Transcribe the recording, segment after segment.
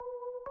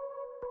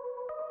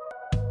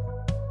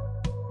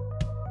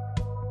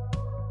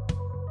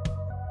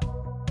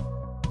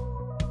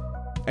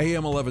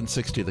AM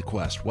 1160 The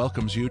Quest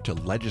welcomes you to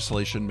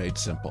Legislation Made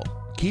Simple,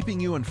 keeping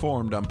you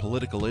informed on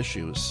political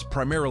issues,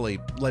 primarily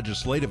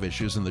legislative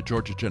issues in the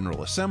Georgia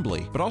General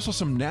Assembly, but also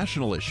some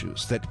national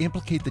issues that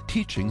implicate the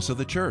teachings of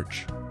the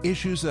church.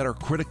 Issues that are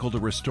critical to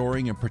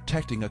restoring and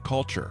protecting a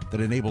culture that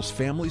enables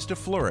families to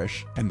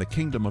flourish and the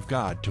kingdom of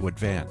God to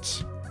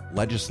advance.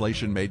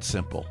 Legislation Made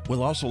Simple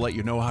will also let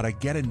you know how to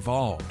get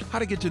involved, how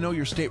to get to know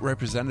your state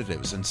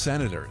representatives and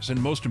senators,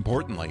 and most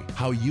importantly,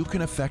 how you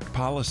can affect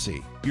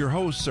policy. Your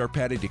hosts are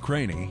Patty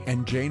DeCraney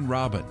and Jane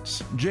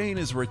Robbins. Jane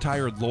is a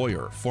retired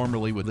lawyer,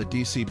 formerly with a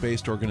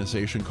D.C.-based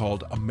organization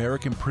called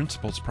American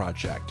Principles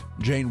Project.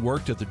 Jane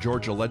worked at the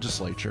Georgia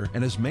legislature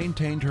and has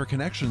maintained her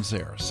connections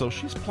there, so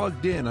she's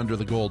plugged in under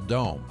the Gold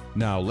Dome.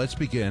 Now let's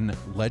begin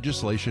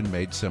Legislation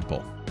Made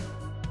Simple.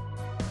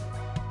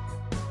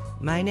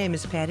 My name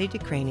is Patty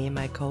DeCraney, and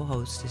my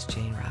co-host is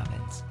Jane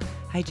Robbins.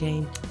 Hi,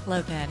 Jane.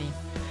 Hello, Patty.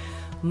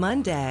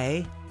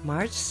 Monday,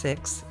 March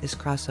 6th, is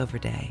Crossover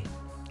Day,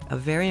 a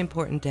very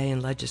important day in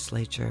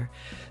legislature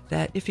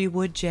that, if you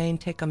would, Jane,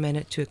 take a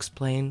minute to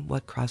explain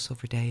what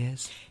Crossover Day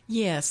is.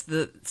 Yes,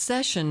 the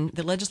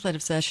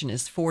legislative session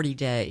is 40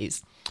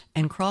 days,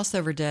 and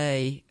Crossover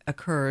Day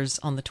occurs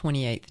on the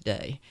 28th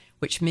day,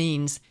 which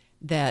means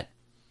that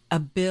a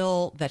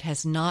bill that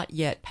has not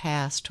yet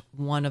passed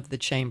one of the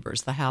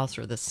chambers, the House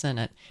or the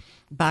Senate,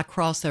 by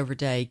crossover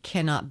day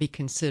cannot be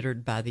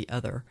considered by the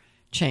other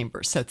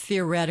chambers. So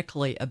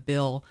theoretically, a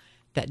bill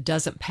that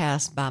doesn't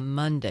pass by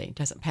Monday,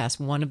 doesn't pass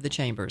one of the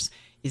chambers,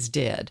 is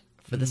dead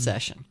for the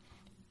session.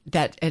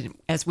 That,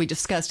 as we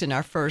discussed in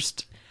our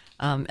first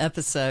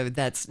episode,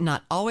 that's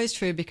not always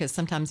true because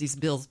sometimes these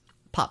bills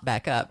pop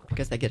back up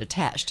because they get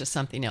attached to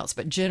something else.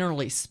 But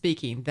generally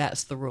speaking,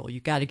 that's the rule. You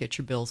got to get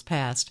your bills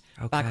passed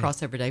by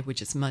crossover day,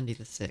 which is Monday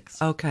the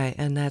 6th. Okay,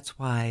 and that's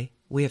why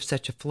we have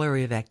such a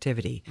flurry of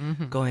activity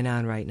going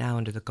on right now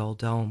under the Gold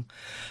Dome.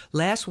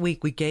 Last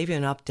week we gave you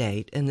an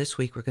update, and this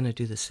week we're going to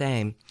do the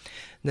same.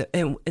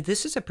 And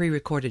this is a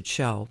pre-recorded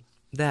show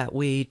that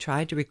we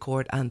tried to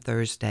record on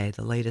Thursday,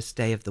 the latest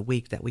day of the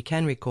week that we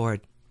can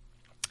record,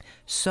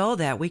 so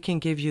that we can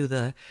give you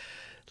the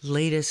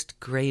latest,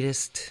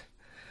 greatest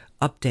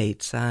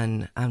updates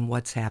on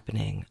what's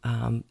happening.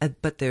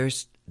 But they're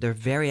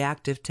very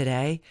active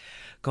today,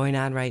 going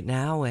on right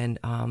now,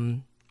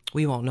 and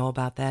we won't know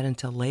about that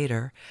until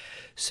later.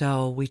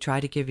 So we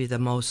try to give you the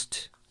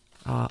most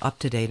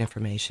up-to-date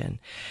information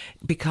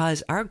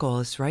because our goal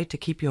is, right, to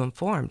keep you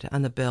informed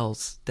on the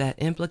bills that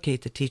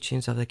implicate the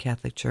teachings of the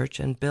Catholic Church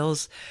and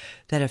bills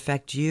that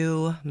affect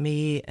you,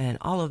 me, and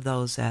all of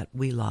those that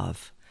we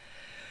love.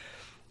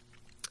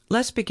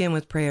 Let's begin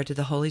with prayer to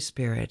the Holy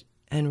Spirit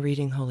and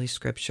reading Holy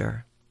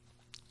Scripture.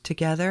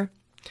 Together,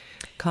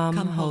 Come,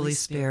 Holy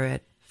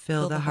Spirit,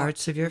 fill the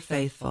hearts of your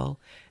faithful,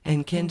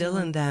 and kindle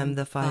in them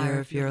the fire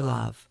of your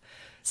love.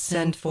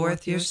 Send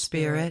forth your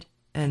Spirit,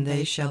 and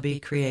they shall be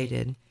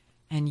created,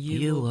 and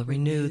you will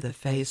renew the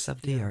face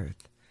of the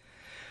earth.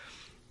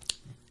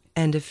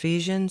 And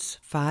Ephesians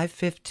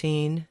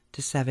 5:15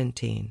 to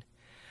 17.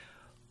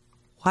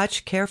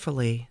 Watch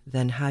carefully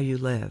then how you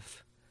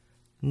live,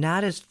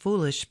 not as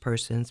foolish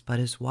persons, but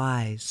as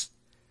wise,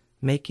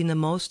 making the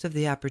most of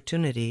the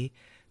opportunity,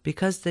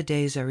 because the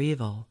days are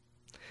evil.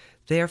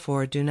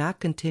 Therefore, do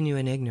not continue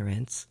in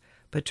ignorance,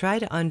 but try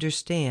to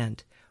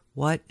understand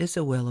what is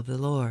the will of the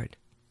Lord.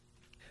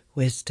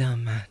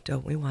 Wisdom,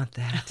 don't we want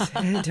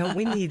that? Don't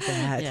we need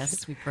that?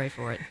 Yes, we pray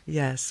for it.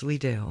 Yes, we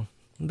do.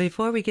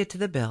 Before we get to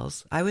the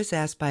bills, I was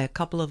asked by a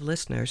couple of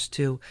listeners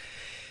to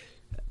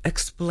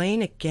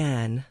explain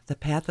again the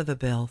path of a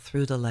bill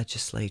through the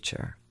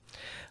legislature.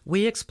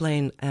 We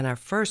explained in our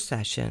first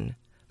session,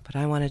 but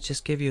I want to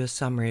just give you a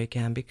summary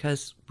again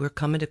because we're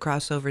coming to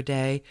Crossover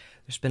Day.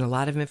 There's been a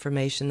lot of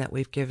information that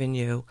we've given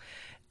you.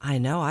 I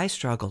know I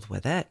struggled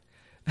with it,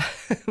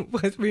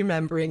 with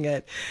remembering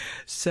it.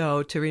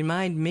 So to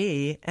remind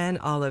me and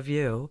all of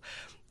you,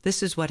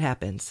 this is what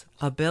happens.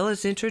 A bill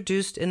is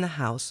introduced in the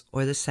House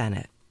or the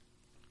Senate.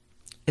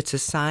 It's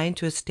assigned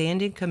to a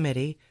standing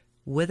committee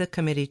with a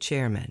committee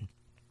chairman.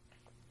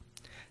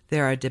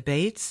 There are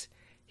debates,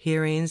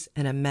 hearings,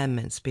 and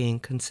amendments being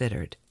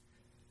considered.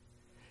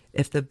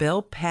 If the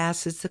bill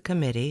passes the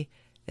committee,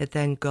 it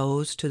then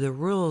goes to the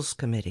Rules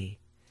Committee.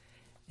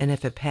 And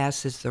if it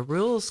passes the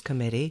Rules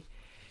Committee,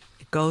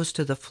 it goes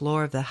to the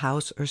floor of the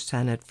House or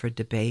Senate for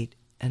debate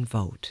and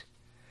vote.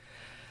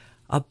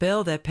 A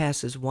bill that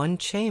passes one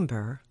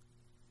chamber,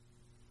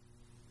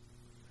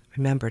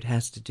 remember it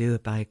has to do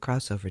it by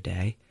crossover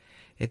day,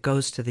 it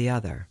goes to the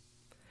other.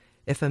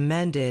 If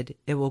amended,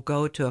 it will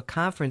go to a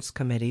conference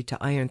committee to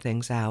iron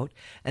things out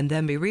and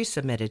then be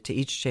resubmitted to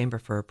each chamber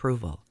for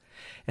approval.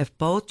 If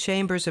both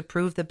chambers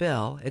approve the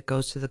bill, it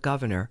goes to the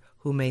governor,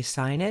 who may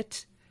sign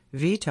it,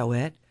 veto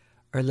it,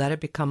 or let it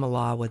become a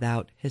law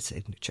without his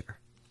signature.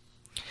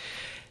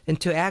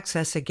 And to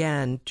access,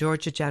 again,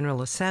 Georgia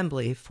General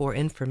Assembly for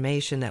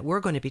information that we're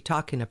going to be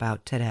talking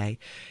about today,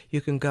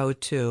 you can go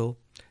to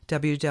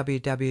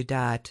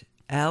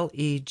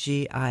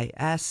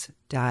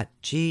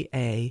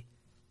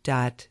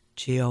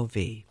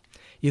www.legis.ga.gov.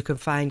 You can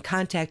find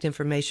contact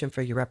information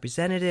for your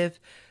representative,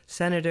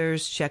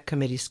 senators, check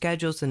committee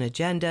schedules and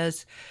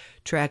agendas,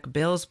 track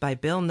bills by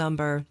bill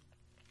number,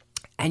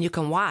 and you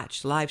can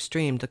watch live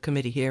stream the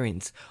committee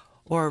hearings.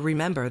 Or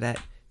remember that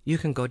you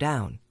can go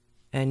down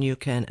and you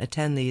can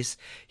attend these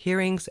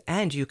hearings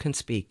and you can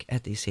speak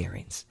at these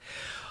hearings.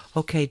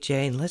 Okay,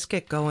 Jane, let's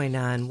get going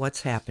on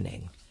what's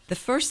happening. The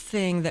first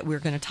thing that we're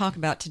going to talk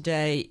about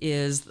today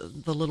is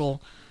the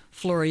little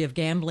flurry of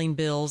gambling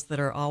bills that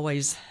are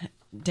always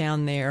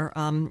down there.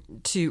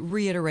 To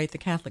reiterate the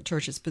Catholic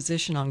Church's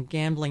position on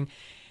gambling,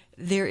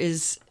 there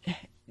is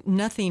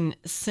nothing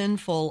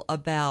sinful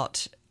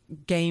about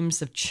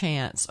games of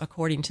chance,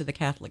 according to the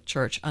Catholic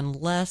Church,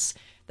 unless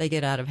they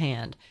get out of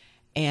hand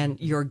and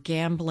your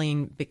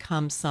gambling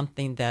becomes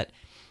something that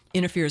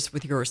interferes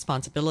with your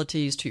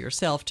responsibilities to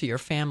yourself, to your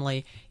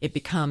family. It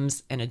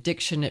becomes an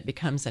addiction. It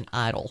becomes an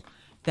idol.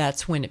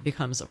 That's when it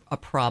becomes a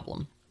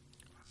problem.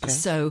 Okay.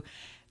 So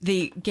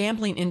the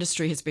gambling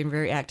industry has been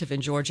very active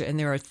in Georgia, and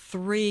there are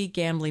 3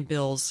 gambling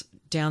bills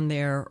down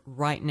there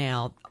right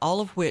now,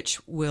 all of which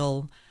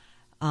would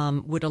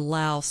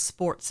allow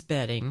sports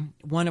betting,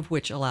 one of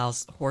which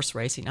allows horse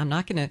racing. I'm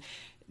not going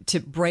to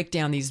break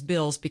down these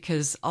bills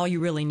because all you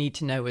really need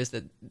to know is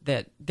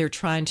that they're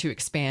trying to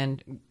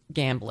expand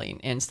gambling,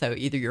 and so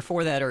either you're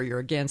for that or you're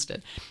against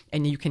it,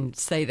 and you can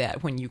say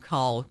that when you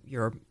call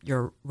your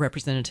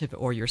representative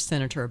or your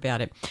senator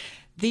about it.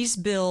 These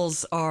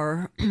bills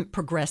are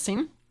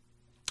progressing.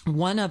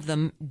 One of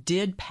them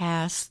did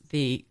pass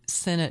the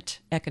Senate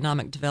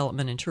Economic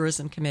Development and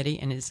Tourism Committee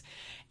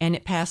and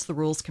it passed the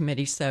Rules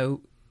Committee.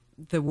 So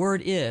the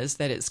word is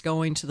that it's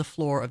going to the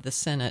floor of the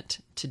Senate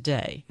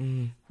today,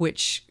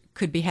 which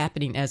could be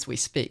happening as we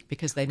speak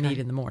because they meet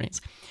in the mornings.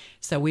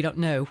 So we don't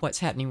know what's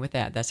happening with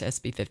that. That's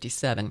SB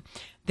 57.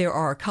 There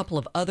are a couple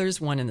of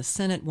others, one in the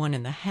Senate, one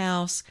in the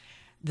House.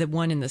 The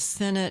one in the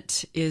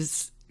Senate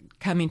is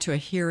coming to a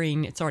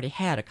hearing. It's already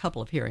had a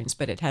couple of hearings,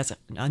 but it has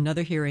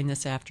another hearing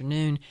this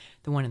afternoon.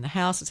 The one in the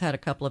House has had a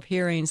couple of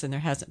hearings, and there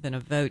hasn't been a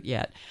vote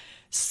yet.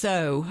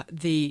 So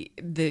the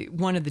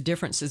one of the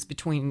differences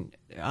between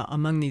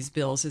among these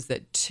bills is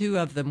that 2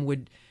 of them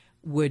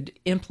would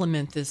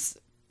implement this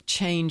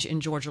change in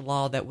Georgia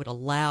law that would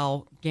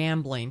allow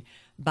gambling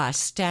by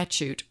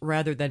statute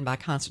rather than by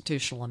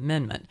constitutional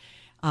amendment.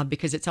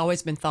 Because it's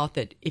always been thought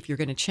that if you're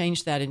going to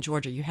change that in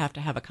Georgia, you have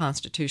to have a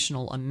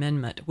constitutional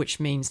amendment, which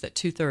means that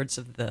 2/3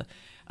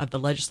 of the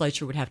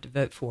legislature would have to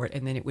vote for it,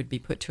 and then it would be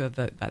put to a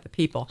vote by the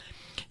people.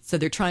 So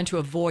they're trying to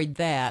avoid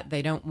that.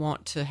 They don't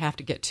want to have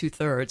to get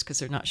 2/3 because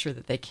they're not sure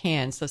that they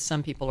can. So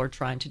some people are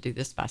trying to do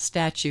this by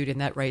statute,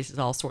 and that raises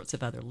all sorts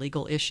of other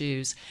legal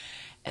issues.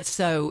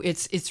 So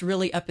it's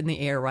really up in the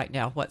air right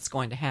now what's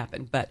going to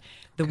happen. But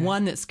the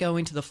one that's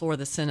going to the floor of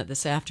the Senate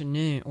this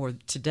afternoon, or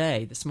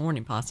today, this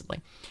morning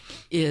possibly,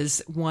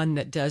 is one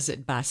that does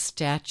it by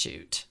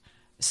statute.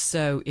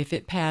 So if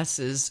it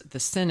passes the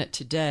Senate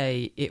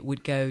today, it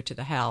would go to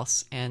the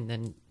House and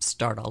then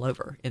start all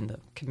over in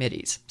the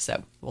committees.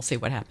 So we'll see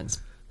what happens.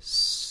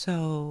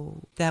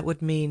 So that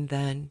would mean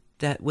then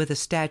that with a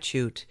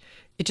statute,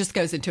 it just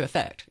goes into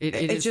effect.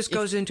 It just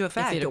goes into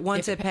effect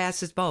once it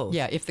passes both.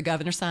 Yeah, if the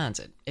governor signs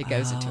it, it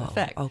goes into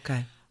effect.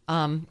 Okay.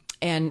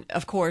 And,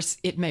 of course,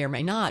 it may or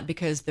may not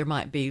because there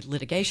might be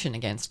litigation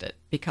against it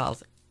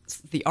because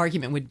the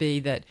argument would be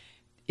that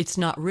it's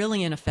not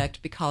really in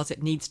effect because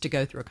it needs to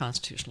go through a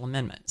constitutional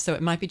amendment. So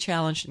it might be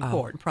challenged in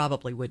court and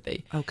probably would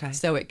be. Okay.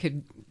 So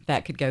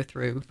that could go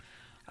through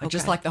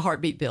just like the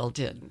heartbeat bill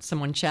did.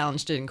 Someone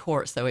challenged it in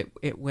court, so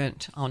it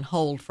went on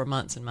hold for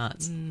months and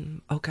months.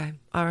 Okay.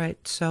 All right.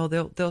 So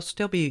there'll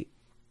still be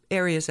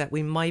areas that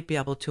we might be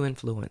able to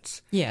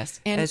influence. Yes.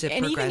 And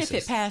even if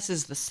it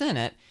passes the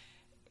Senate,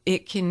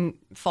 it can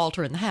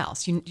falter in the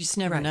House. You just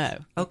never know.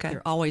 Okay. There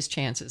are always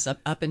chances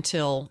up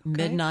until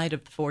midnight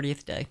of the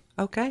 40th day.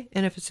 Okay.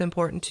 And if it's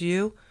important to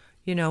you,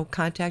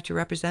 contact your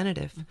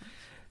representative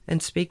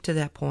and speak to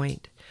that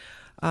point.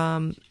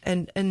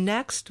 And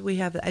next we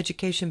have the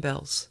education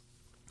bills.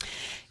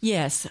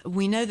 Yes.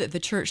 We know that the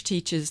Church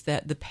teaches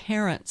that the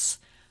parents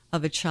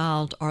of a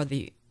child are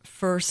the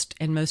first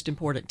and most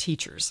important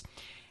teachers.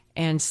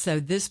 And so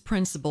this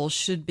principle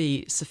should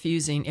be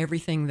suffusing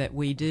everything that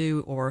we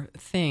do or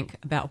think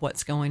about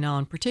what's going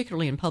on,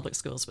 particularly in public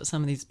schools, but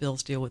some of these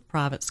bills deal with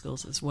private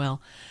schools as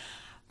well.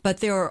 But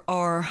there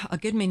are a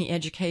good many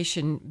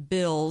education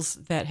bills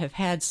that have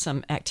had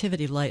some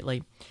activity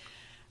lately.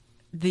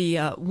 The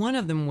one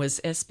of them was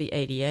SB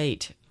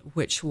 88,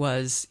 which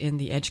was in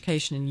the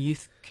Education and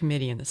Youth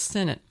Committee in the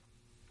Senate.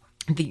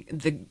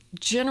 The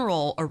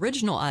general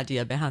original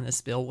idea behind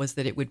this bill was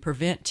that it would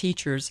prevent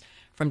teachers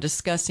from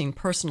discussing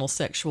personal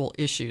sexual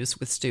issues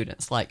with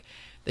students, like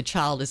the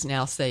child is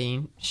now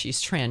saying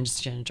she's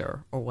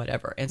transgender or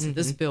whatever. And so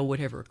this bill would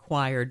have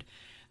required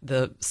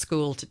the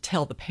school to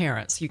tell the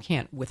parents. You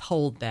can't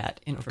withhold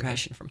that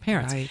information from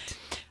parents.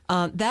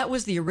 Right. That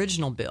was the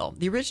original bill.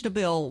 The original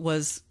bill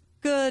was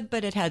good,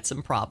 but it had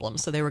some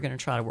problems, so they were going to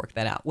try to work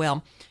that out.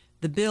 Well,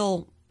 the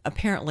bill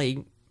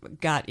apparently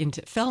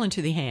fell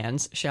into the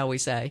hands, shall we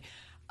say,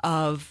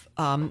 of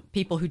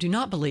people who do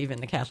not believe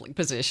in the Catholic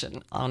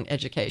position on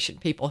education,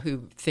 people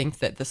who think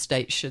that the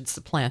state should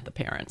supplant the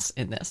parents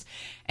in this.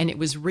 And it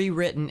was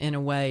rewritten in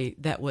a way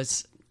that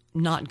was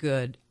not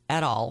good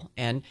at all.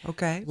 And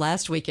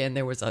last weekend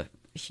there was a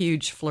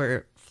huge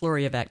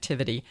flurry of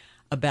activity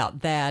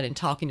about that, and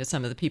talking to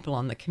some of the people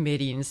on the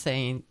committee and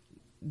saying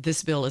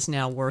this bill is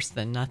now worse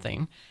than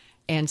nothing.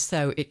 And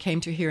so it came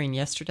to hearing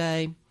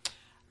yesterday,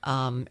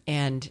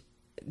 and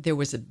there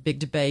was a big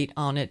debate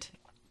on it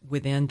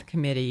within the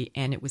committee,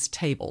 and it was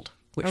tabled,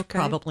 which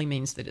probably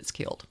means that it's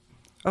killed.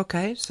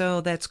 Okay,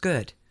 so that's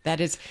good. That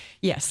is,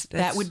 yes,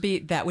 that would be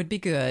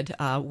good.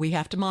 We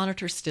have to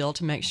monitor still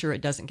to make sure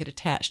it doesn't get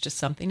attached to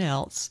something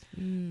else.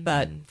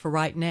 But for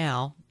right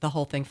now, the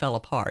whole thing fell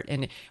apart,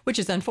 and which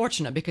is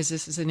unfortunate because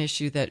this is an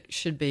issue that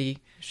should be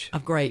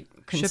of great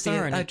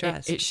concern. Should be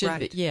addressed. It should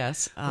be,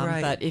 yes.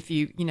 But if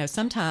you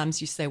sometimes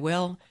you say,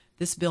 well,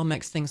 this bill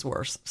makes things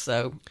worse,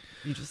 so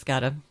you just got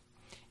to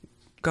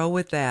go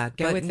with that.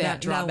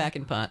 Drop back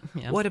and punt.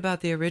 Yeah. What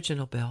about the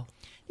original bill?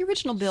 The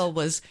original bill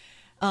was.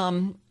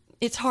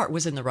 Its heart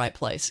was in the right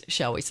place,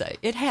 shall we say.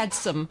 It had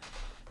some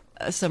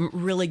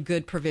really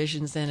good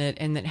provisions in it,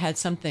 and it had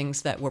some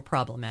things that were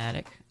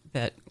problematic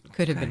that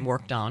could have been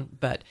worked on,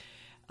 but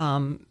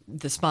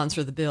the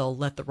sponsor of the bill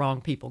let the wrong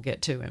people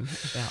get to him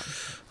about.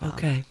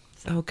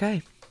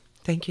 Okay.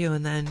 Thank you.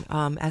 And then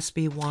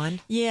SB 1?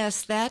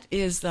 Yes, that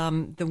is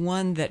the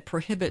one that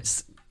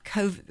prohibits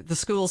the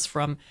schools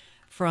from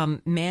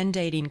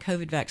mandating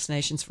COVID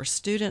vaccinations for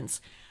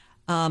students.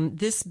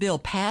 This bill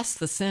passed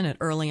the Senate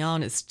early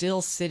on. It's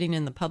still sitting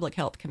in the Public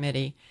Health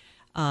Committee.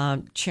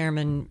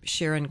 Chairman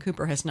Sharon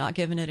Cooper has not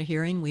given it a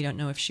hearing. We don't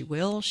know if she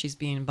will. She's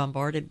being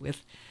bombarded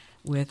with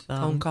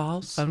phone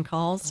calls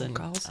and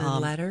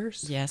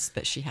letters. Yes,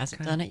 but she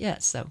hasn't done it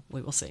yet, so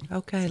we will see.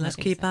 Okay, let's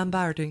keep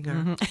bombarding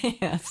her.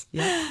 Yes.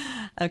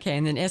 Yeah. Okay,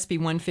 and then SB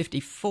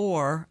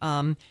 154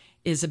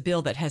 is a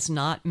bill that has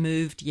not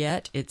moved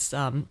yet. It's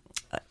in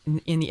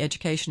the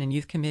Education and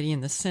Youth Committee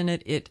in the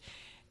Senate. It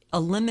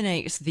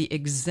eliminates the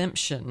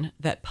exemption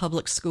that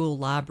public school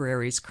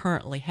libraries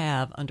currently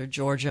have under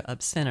Georgia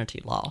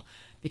obscenity law,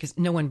 because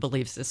no one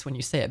believes this when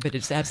you say it, but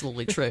it's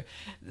absolutely true.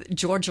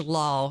 Georgia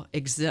law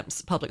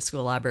exempts public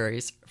school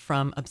libraries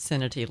from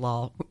obscenity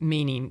law,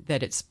 meaning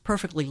that it's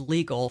perfectly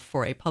legal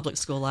for a public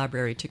school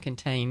library to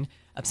contain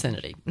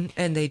obscenity.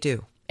 And they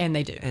do.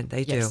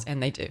 Yes,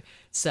 and they do.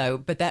 So,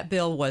 but that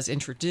bill was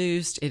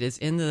introduced. It is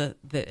in the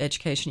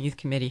Education and Youth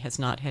Committee, has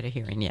not had a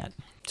hearing yet.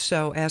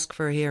 So ask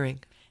for a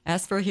hearing.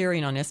 Ask for a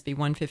hearing on SB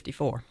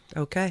 154.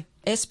 Okay.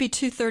 SB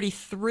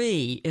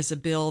 233 is a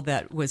bill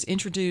that was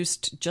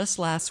introduced just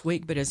last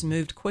week but has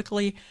moved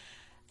quickly.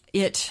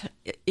 It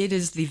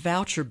is the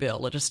voucher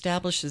bill. It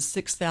establishes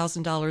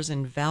 $6,000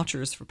 in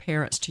vouchers for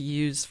parents to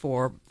use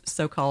for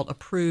so-called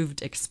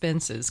approved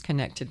expenses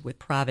connected with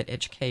private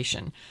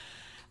education.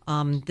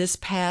 This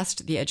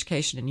passed the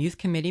Education and Youth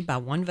Committee by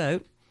one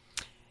vote.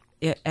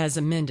 As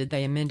amended,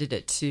 they amended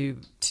it to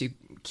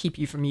keep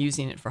you from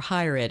using it for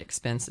higher ed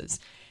expenses.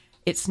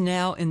 It's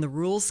now in the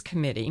Rules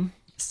Committee,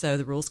 so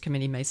the Rules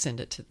Committee may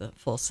send it to the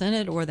full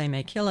Senate or they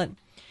may kill it.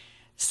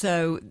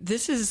 So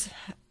this is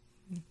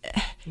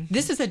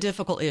a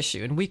difficult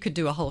issue, and we could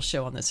do a whole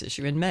show on this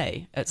issue in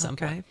May at some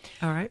point.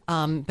 All right.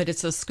 But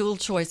it's a school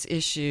choice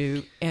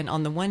issue, and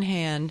on the one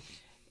hand,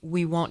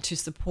 we want to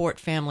support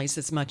families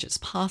as much as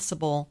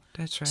possible.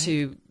 That's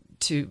right.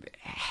 To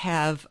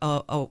have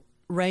a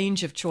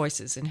range of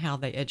choices in how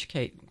they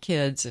educate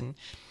kids, and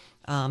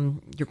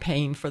you're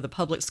paying for the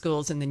public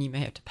schools, and then you may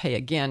have to pay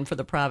again for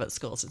the private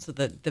schools. And so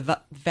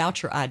the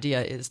voucher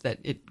idea is that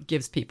it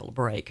gives people a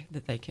break,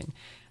 that they can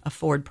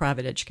afford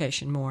private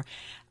education more.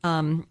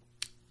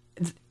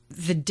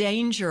 The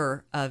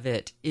danger of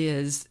it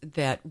is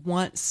that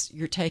once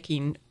you're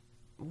taking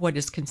what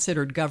is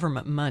considered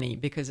government money,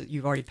 because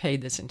you've already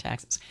paid this in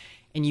taxes,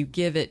 and you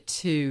give it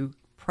to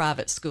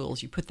private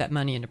schools, you put that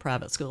money into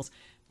private schools,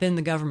 then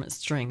the government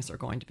strings are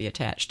going to be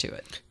attached to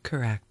it.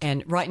 Correct.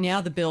 And right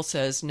now the bill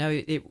says,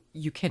 no,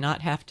 you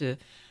cannot have to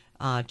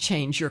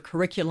change your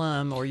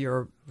curriculum or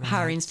your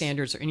hiring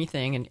standards or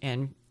anything,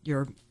 and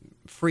you're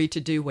free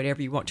to do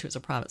whatever you want to as a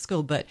private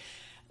school. But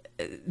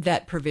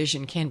that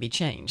provision can be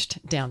changed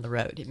down the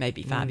road. It may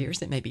be 5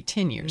 years, it may be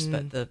 10 years,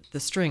 but the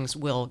strings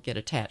will get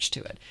attached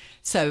to it.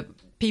 So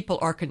people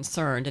are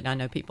concerned, and I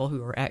know people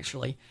who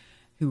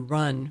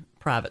run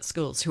private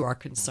schools who are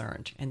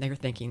concerned, and they're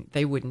thinking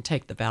they wouldn't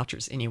take the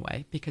vouchers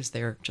anyway because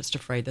they're just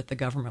afraid that the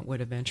government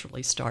would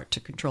eventually start to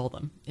control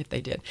them if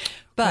they did.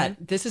 But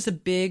this is a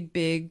big,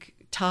 big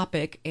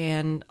topic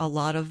and a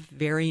lot of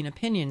varying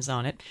opinions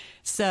on it.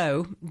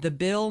 So the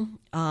bill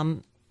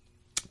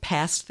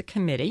passed the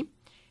committee,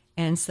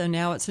 and so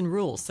now it's in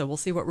Rules. So we'll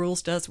see what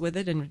Rules does with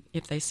it and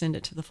if they send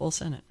it to the full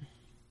Senate.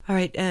 All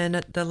right, and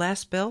the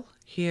last bill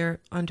here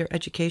under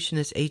education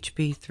is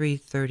HB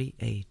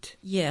 338.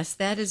 Yes,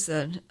 that is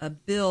a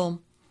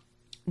bill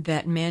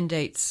that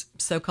mandates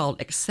so-called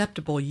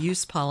acceptable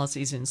use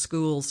policies in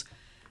schools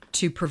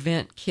to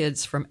prevent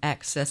kids from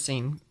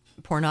accessing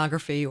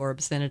pornography or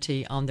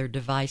obscenity on their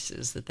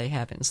devices that they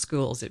have in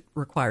schools. It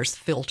requires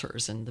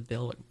filters, and the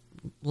bill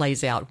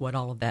lays out what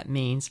all of that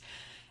means.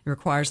 It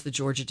requires the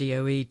Georgia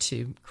DOE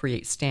to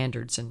create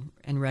standards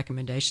and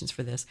recommendations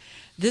for this.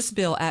 This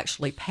bill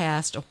actually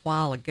passed a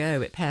while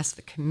ago. It passed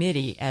the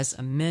committee as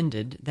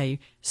amended. They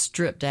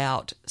stripped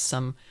out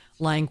some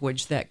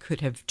language that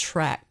could have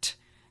tracked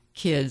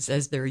kids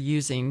as they're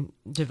using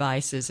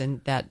devices,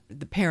 and that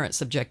the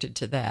parents objected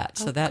to that.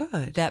 So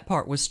that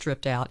part was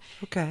stripped out.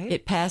 Okay.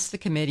 It passed the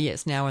committee.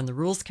 It's now in the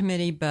Rules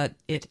Committee, but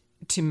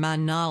to my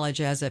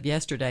knowledge, as of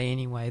yesterday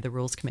anyway, the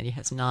Rules Committee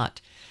has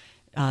not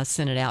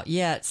sent it out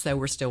yet, so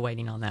we're still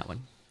waiting on that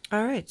one.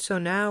 All right, so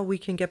now we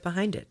can get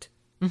behind it.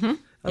 Mm-hmm.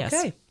 Okay.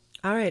 Yes.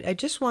 All right, I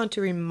just want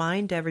to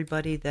remind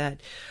everybody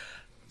that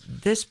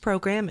this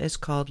program is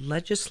called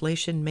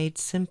Legislation Made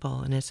Simple,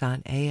 and it's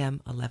on AM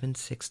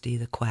 1160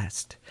 The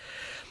Quest.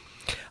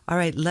 All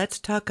right, let's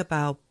talk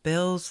about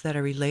bills that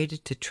are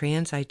related to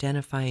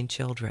trans-identifying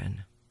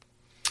children.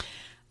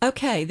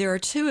 Okay, there are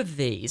two of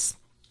these,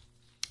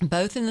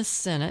 both in the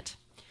Senate.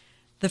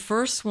 The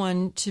first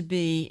one to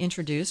be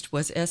introduced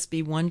was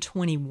SB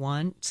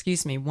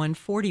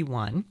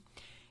 141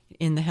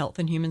 in the Health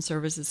and Human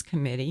Services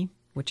Committee,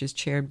 which is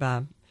chaired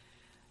by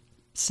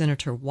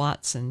Senator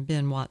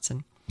Ben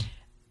Watson.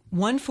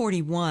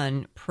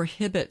 141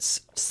 prohibits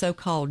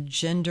so-called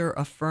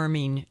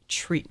gender-affirming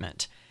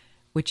treatment,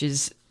 which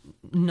is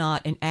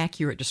not an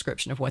accurate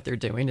description of what they're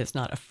doing. It's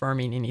not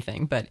affirming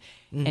anything, and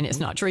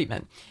it's not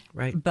treatment.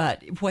 Right.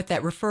 But what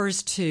that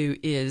refers to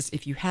is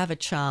if you have a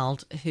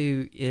child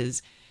who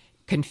is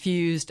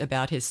confused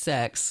about his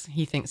sex,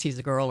 he thinks he's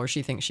a girl or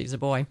she thinks she's a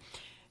boy,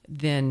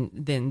 then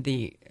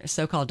the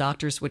so-called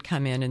doctors would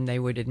come in and they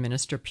would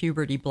administer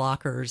puberty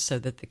blockers so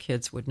that the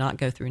kids would not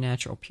go through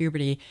natural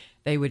puberty.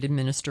 They would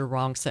administer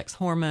wrong sex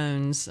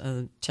hormones,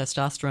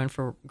 testosterone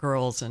for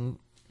girls and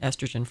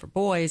estrogen for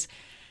boys,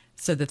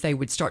 so that they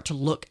would start to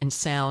look and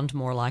sound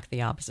more like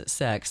the opposite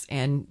sex.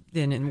 And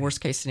then in worst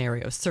case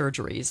scenario,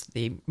 surgeries,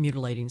 the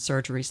mutilating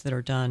surgeries that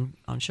are done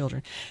on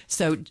children.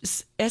 So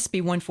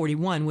SB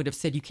 141 would have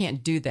said you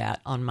can't do that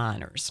on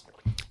minors,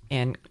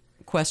 and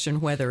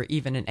question whether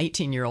even an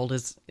 18-year-old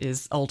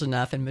is old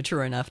enough and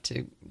mature enough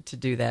to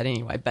do that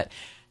anyway. But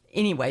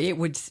anyway,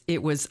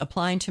 it was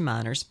applying to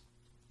minors.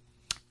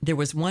 There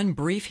was one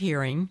brief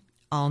hearing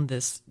on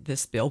this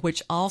bill,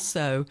 which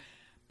also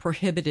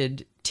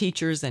prohibited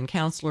teachers and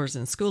counselors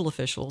and school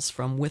officials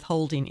from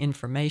withholding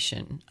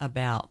information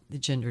about the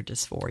gender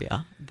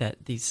dysphoria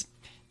that these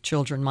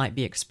children might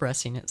be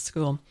expressing at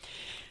school.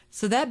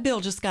 So that bill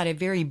just got a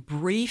very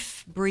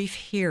brief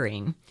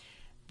hearing.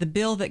 The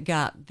bill that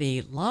got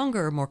the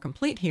longer, more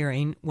complete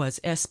hearing was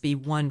SB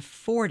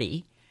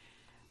 140,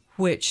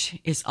 which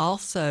is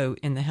also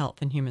in the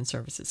Health and Human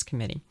Services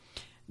Committee.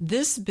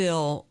 This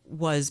bill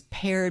was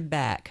pared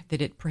back,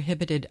 that it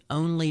prohibited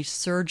only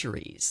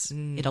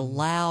surgeries. It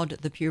allowed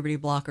the puberty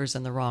blockers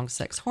and the wrong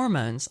sex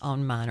hormones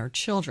on minor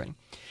children.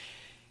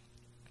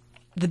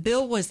 The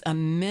bill was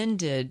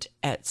amended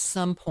at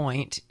some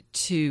point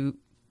to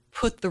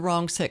put the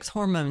wrong sex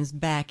hormones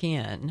back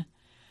in,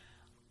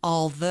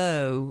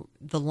 although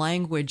the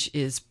language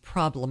is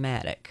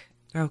problematic.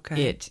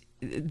 Okay.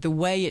 The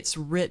way it's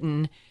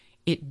written,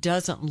 it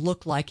doesn't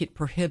look like it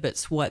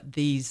prohibits what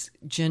these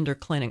gender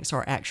clinics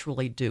are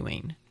actually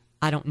doing.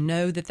 I don't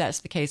know that that's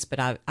the case, but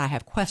I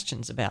have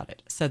questions about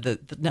it. So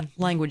the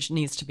language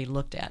needs to be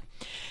looked at.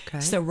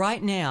 Okay. So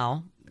right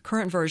now, the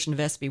current version of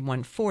SB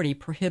 140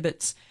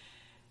 prohibits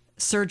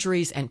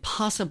surgeries and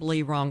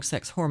possibly wrong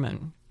sex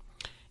hormone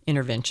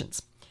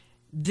interventions.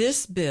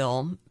 This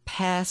bill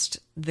passed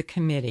the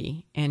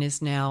committee and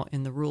is now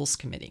in the Rules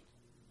Committee.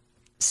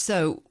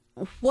 So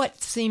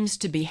what seems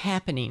to be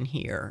happening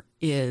here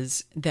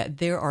is that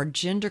there are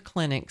gender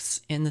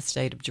clinics in the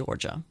state of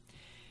Georgia.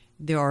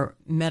 There are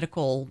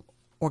medical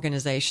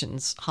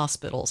organizations,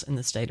 hospitals in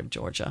the state of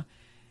Georgia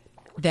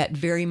that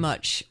very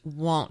much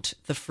want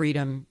the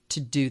freedom to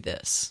do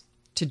this,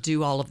 to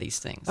do all of these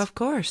things. Of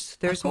course.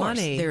 There's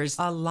money. There's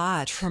a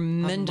lot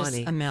tremendous of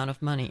money. amount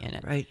of money in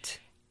it. Right.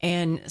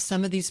 And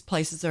some of these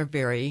places are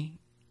very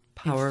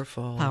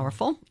Powerful.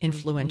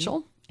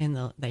 influential.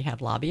 They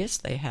have lobbyists.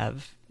 They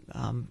have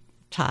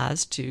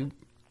ties to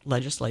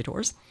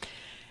legislators.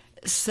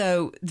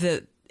 So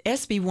the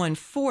SB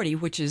 140,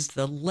 which is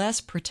the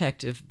less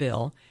protective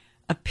bill,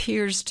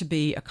 appears to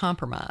be a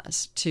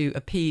compromise to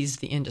appease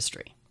the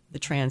industry, the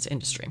trans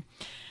industry.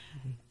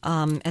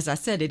 As I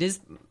said, it is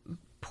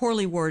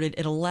poorly worded.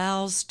 It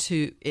allows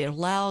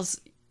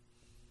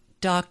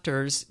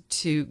doctors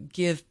to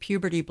give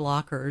puberty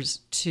blockers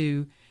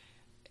to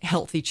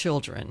healthy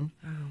children,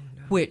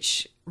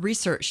 which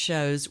research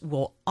shows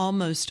will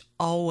almost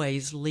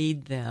always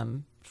lead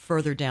them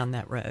further down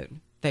that road.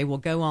 They will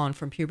go on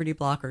from puberty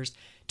blockers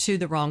to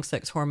the wrong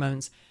sex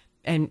hormones,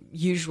 and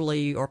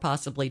usually or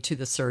possibly to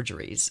the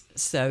surgeries.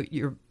 So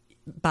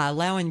by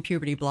allowing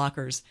puberty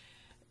blockers,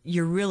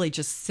 you're really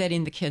just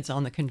setting the kids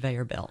on the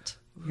conveyor belt.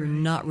 You're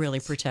not really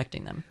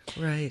protecting them.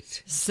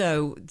 Right.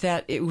 So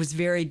that it was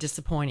very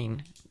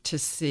disappointing to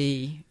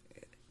see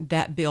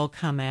that bill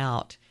come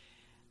out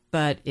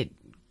but it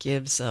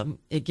gives a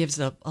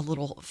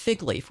little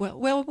fig leaf.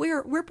 Well,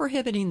 we're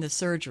prohibiting the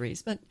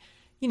surgeries, but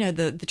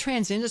the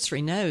trans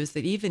industry knows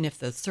that even if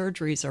the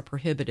surgeries are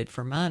prohibited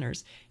for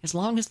minors, as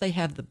long as they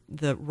have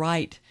the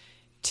right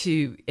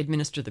to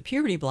administer the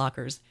puberty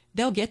blockers,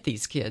 they'll get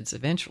these kids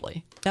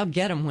eventually. They'll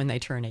get them when they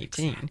turn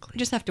 18. Exactly. You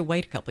just have to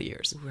wait a couple of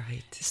years.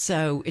 Right.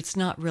 So it's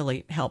not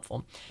really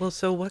helpful. Well,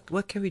 so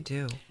what can we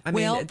do? I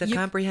mean, the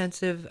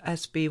comprehensive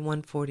SB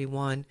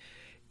 141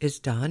 is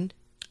done.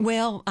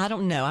 Well, I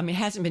don't know. I mean, it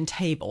hasn't been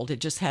tabled. It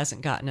just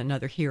hasn't gotten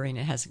another hearing.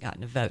 It hasn't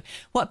gotten a vote.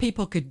 What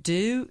people could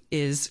do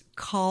is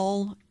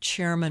call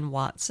Chairman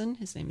Watson.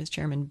 His name is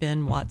Chairman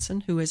Ben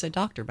Watson, who is a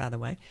doctor, by the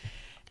way.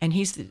 And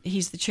he's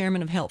the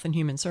chairman of Health and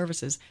Human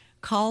Services.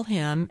 Call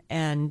him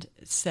and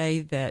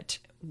say that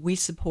we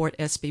support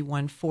SB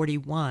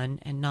 141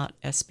 and not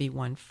SB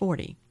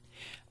 140.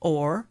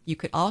 Or you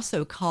could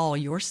also call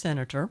your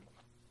senator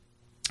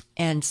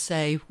and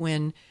say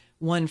when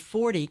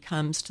 140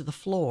 comes to the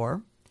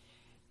floor,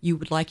 you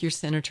would like your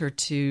senator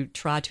to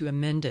try to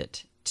amend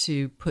it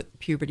to put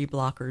puberty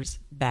blockers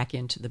back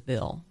into the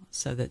bill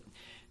so that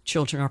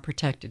children are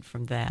protected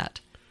from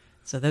that.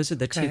 So those are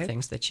the two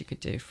things that you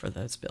could do for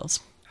those bills.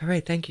 All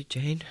right. Thank you,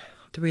 Jane.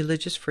 The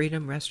Religious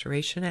Freedom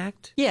Restoration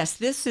Act? Yes,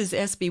 this is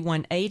SB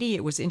 180.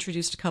 It was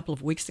introduced a couple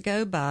of weeks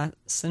ago by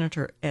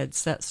Senator Ed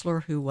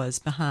Setzler, who was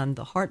behind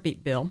the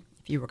heartbeat bill,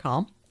 if you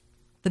recall.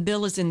 The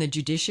bill is in the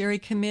Judiciary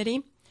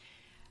Committee,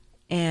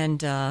 and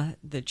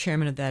the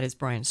chairman of that is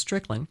Brian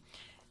Strickland.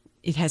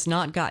 It has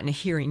not gotten a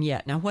hearing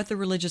yet. Now, what the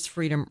Religious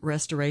Freedom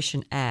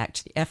Restoration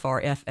Act, the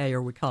FRFA,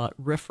 or we call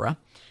it RFRA,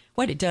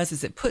 what it does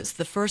is it puts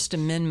the First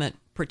Amendment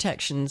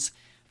protections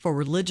for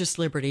religious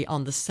liberty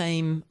on the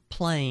same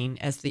plane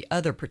as the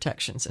other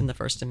protections in the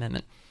First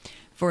Amendment.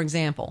 For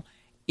example,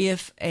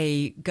 if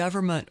a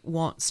government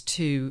wants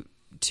to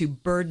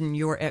burden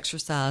your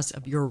exercise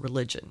of your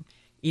religion,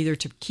 either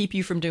to keep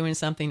you from doing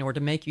something or to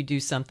make you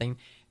do something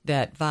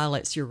that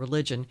violates your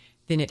religion,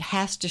 then it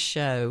has to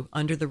show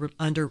under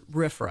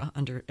RFRA,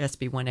 under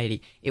SB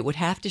 180, it would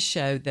have to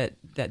show that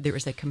there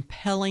is a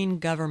compelling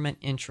government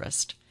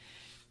interest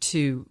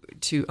to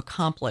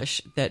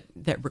accomplish that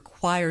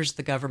requires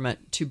the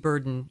government to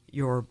burden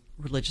your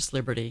religious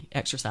liberty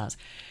exercise,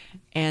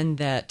 and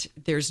that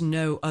there's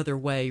no other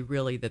way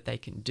really that they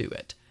can do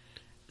it.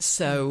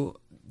 So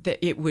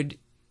that it would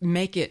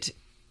make it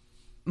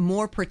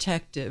more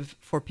protective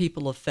for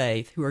people of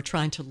faith who are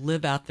trying to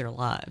live out their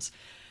lives.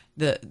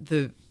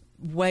 The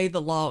way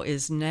the law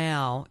is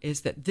now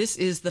is that this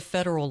is the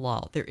federal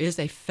law. There is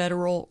a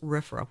federal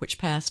RFRA, which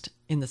passed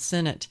in the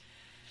Senate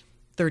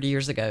 30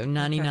 years ago,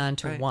 99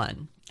 to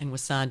 1, and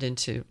was signed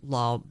into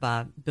law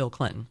by Bill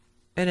Clinton.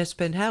 And it's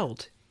been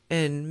held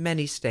in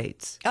many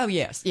states. Oh,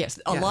 yes.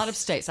 A lot of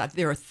states.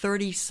 There are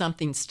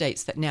 30-something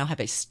states that now have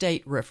a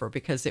state RFRA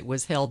because it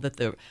was held that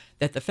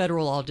the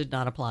federal law did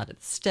not apply to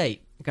the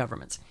state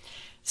governments.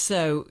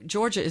 So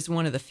Georgia is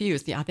one of the few.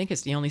 I think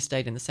it's the only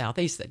state in the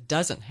Southeast that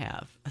doesn't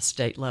have a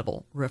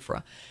state-level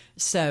RFRA.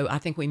 So I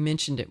think we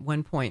mentioned at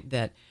one point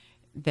that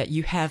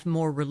you have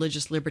more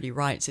religious liberty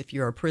rights if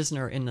you're a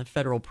prisoner in a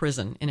federal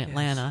prison in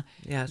Atlanta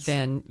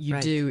than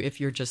you do if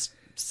you're just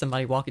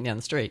somebody walking down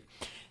the street.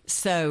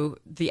 So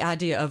the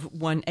idea of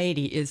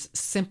 180 is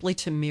simply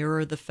to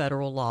mirror the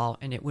federal law,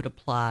 and it would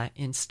apply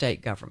in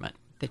state government.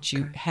 That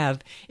you have,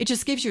 it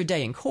just gives you a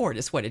day in court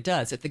is what it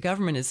does. If the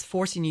government is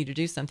forcing you to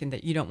do something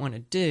that you don't want to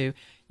do,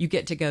 you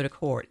get to go to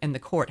court, and the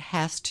court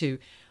has to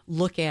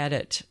look at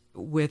it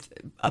with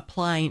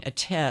applying a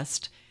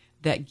test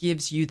that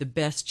gives you the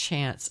best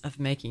chance of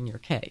making your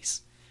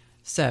case.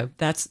 So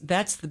that's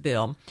the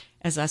bill.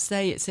 As I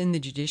say, it's in the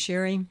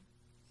judiciary.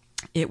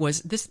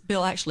 This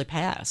bill actually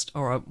passed,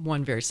 or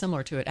one very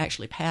similar to it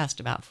actually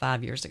passed about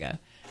 5 years ago,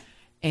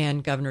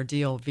 and Governor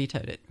Deal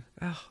vetoed it.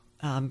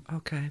 Oh,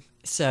 okay.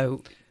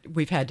 So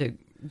we've had to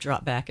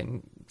drop back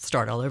and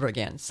start all over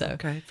again. So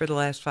for the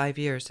last 5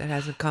 years, it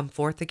hasn't come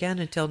forth again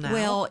until now.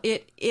 Well,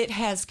 it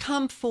has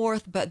come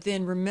forth, but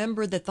then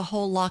remember that the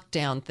whole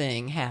lockdown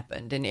thing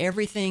happened, and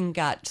everything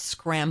got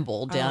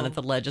scrambled down at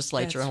the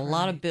legislature, and a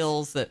lot of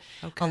bills a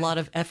lot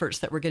of efforts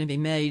that were going to be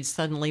made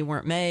suddenly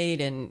weren't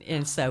made,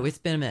 and so it's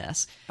been a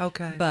mess.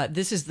 Okay. But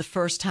this is the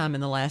first time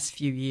in the last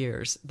few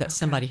years that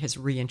somebody has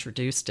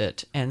reintroduced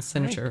it, and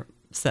Senator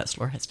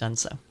Setzler has done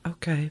so.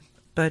 Okay.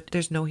 But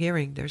there's no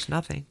hearing. There's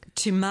nothing.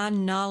 To my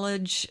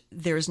knowledge,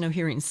 there is no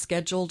hearing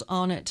scheduled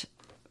on it.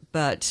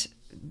 But,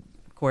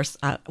 of course,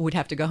 I would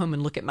have to go home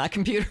and look at my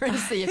computer and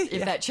see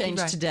if that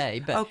changed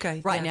today. But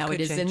right now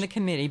it is in the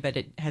committee, but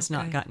it has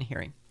not gotten a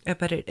hearing.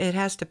 But it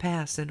has to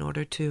pass in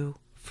order to,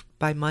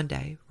 by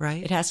Monday,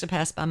 right? It has to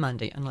pass by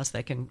Monday unless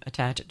they can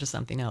attach it to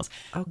something else.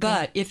 Okay.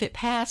 But if it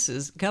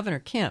passes, Governor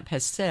Kemp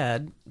has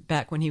said,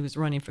 back when he was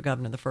running for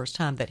governor the first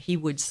time, that he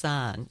would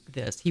sign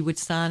this. He would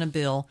sign a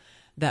bill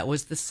that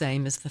was the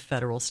same as the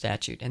federal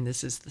statute, and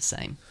this is the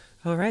same.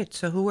 All right.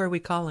 So who are we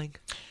calling?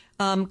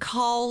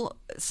 Call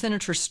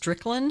Senator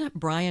Strickland,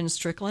 Brian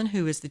Strickland,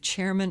 who is the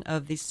chairman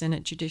of the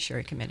Senate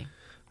Judiciary Committee.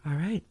 All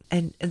right.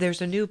 And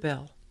there's a new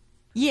bill.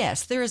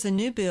 Yes, there is a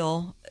new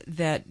bill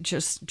that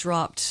just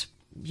dropped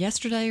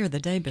yesterday or the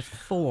day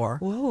before.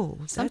 Whoa.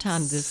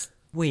 Sometime this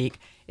week.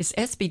 It's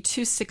SB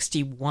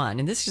 261,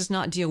 and this does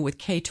not deal with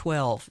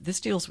K-12. This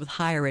deals with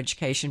higher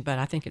education, but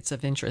I think it's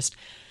of interest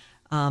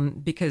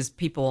because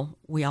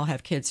we all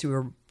have kids who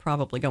are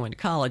probably going to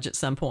college at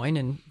some point,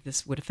 and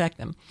this would affect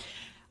them.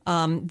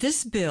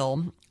 This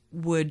bill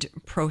would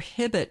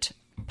prohibit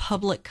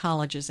public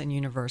colleges and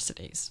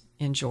universities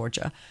in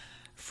Georgia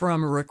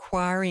from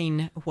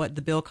requiring what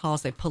the bill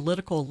calls a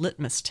political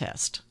litmus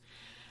test.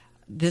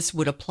 This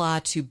would apply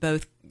to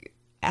both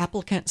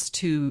applicants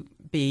to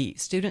be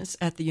students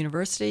at the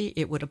university.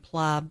 It would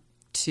apply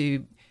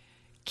to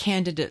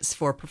candidates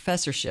for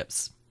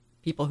professorships,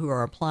 people who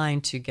are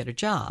applying to get a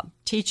job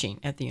teaching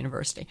at the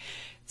university.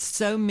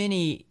 So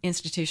many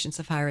institutions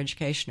of higher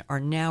education are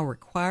now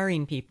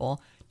requiring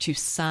people to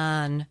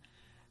sign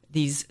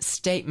these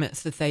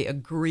statements that they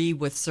agree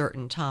with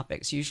certain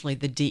topics, usually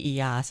the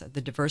DEI, so the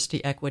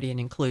diversity, equity, and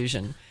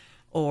inclusion,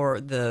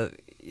 or the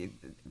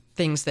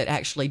things that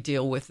actually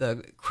deal with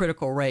the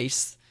critical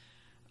race.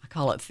 I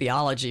call it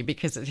theology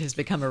because it has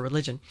become a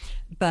religion.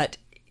 But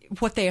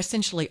what they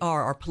essentially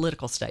are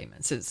political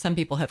statements. Some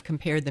people have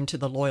compared them to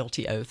the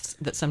loyalty oaths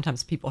that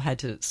sometimes people had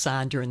to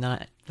sign during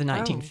the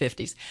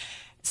 1950s.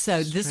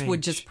 So this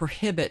would just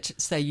prohibit,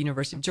 say,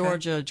 University of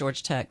Georgia,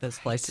 Georgia Tech, those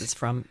places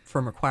from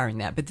requiring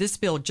that. But this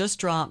bill just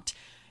dropped.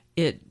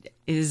 It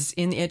is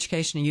in the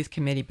Education and Youth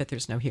Committee, but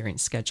there's no hearing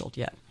scheduled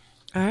yet.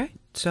 All right.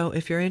 So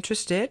if you're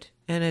interested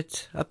and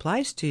it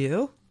applies to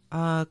you,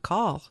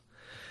 call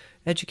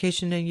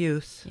Education and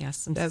Youth.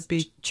 Yes. That would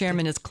be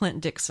Chairman is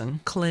Clint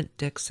Dixon. Clint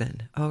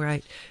Dixon. All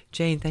right.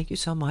 Jane, thank you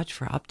so much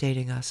for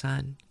updating us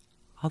on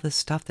all this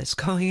stuff that's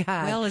going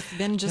on. Well, it's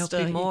been just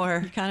more.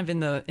 You're kind of in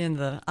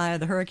the eye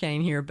of the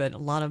hurricane here, but a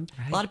lot of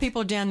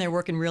people down there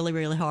working really,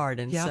 really hard,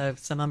 and so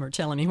some of them are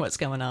telling me what's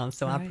going on.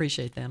 So I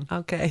appreciate them.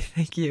 Okay,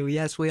 thank you.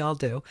 Yes, we all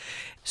do.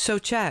 So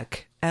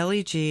check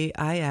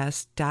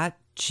legis.ga.gov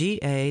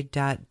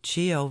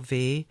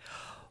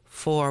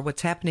for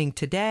what's happening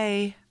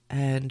today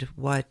and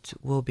what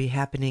will be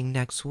happening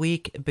next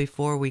week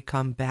before we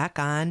come back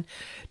on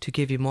to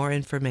give you more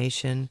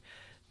information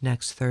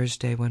next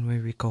Thursday when we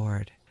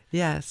record.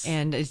 Yes.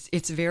 And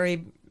it's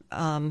very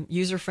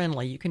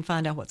user-friendly. You can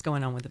find out what's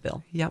going on with the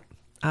bill. Yep.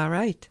 All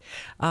right.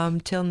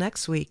 Till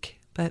next week.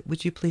 But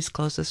would you please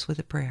close us with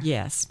a prayer?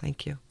 Yes.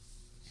 Thank you.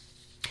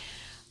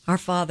 Our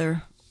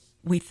Father,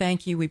 we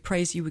thank you. We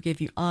praise you. We give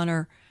you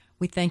honor.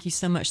 We thank you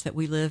so much that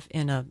we live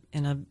in a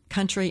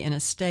country, in a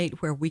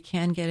state where we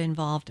can get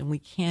involved and we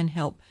can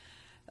help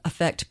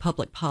affect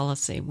public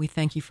policy. We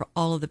thank you for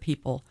all of the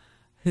people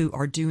who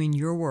are doing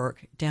your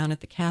work down at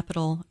the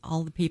Capitol,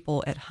 all the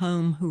people at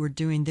home who are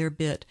doing their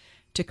bit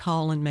to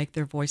call and make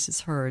their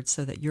voices heard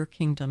so that your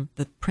kingdom,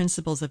 the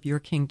principles of your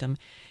kingdom,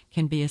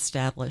 can be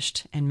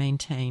established and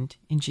maintained.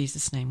 In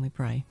Jesus' name we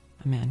pray.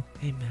 Amen.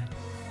 Amen.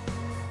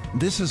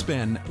 This has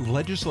been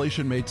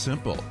Legislation Made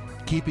Simple,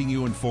 keeping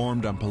you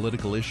informed on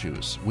political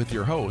issues with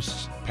your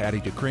hosts, Patty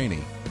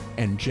DeCraney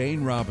and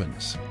Jane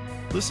Robbins.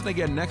 Listen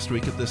again next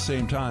week at this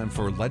same time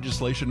for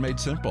Legislation Made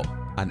Simple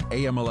on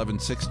AM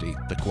 1160,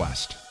 The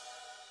Quest.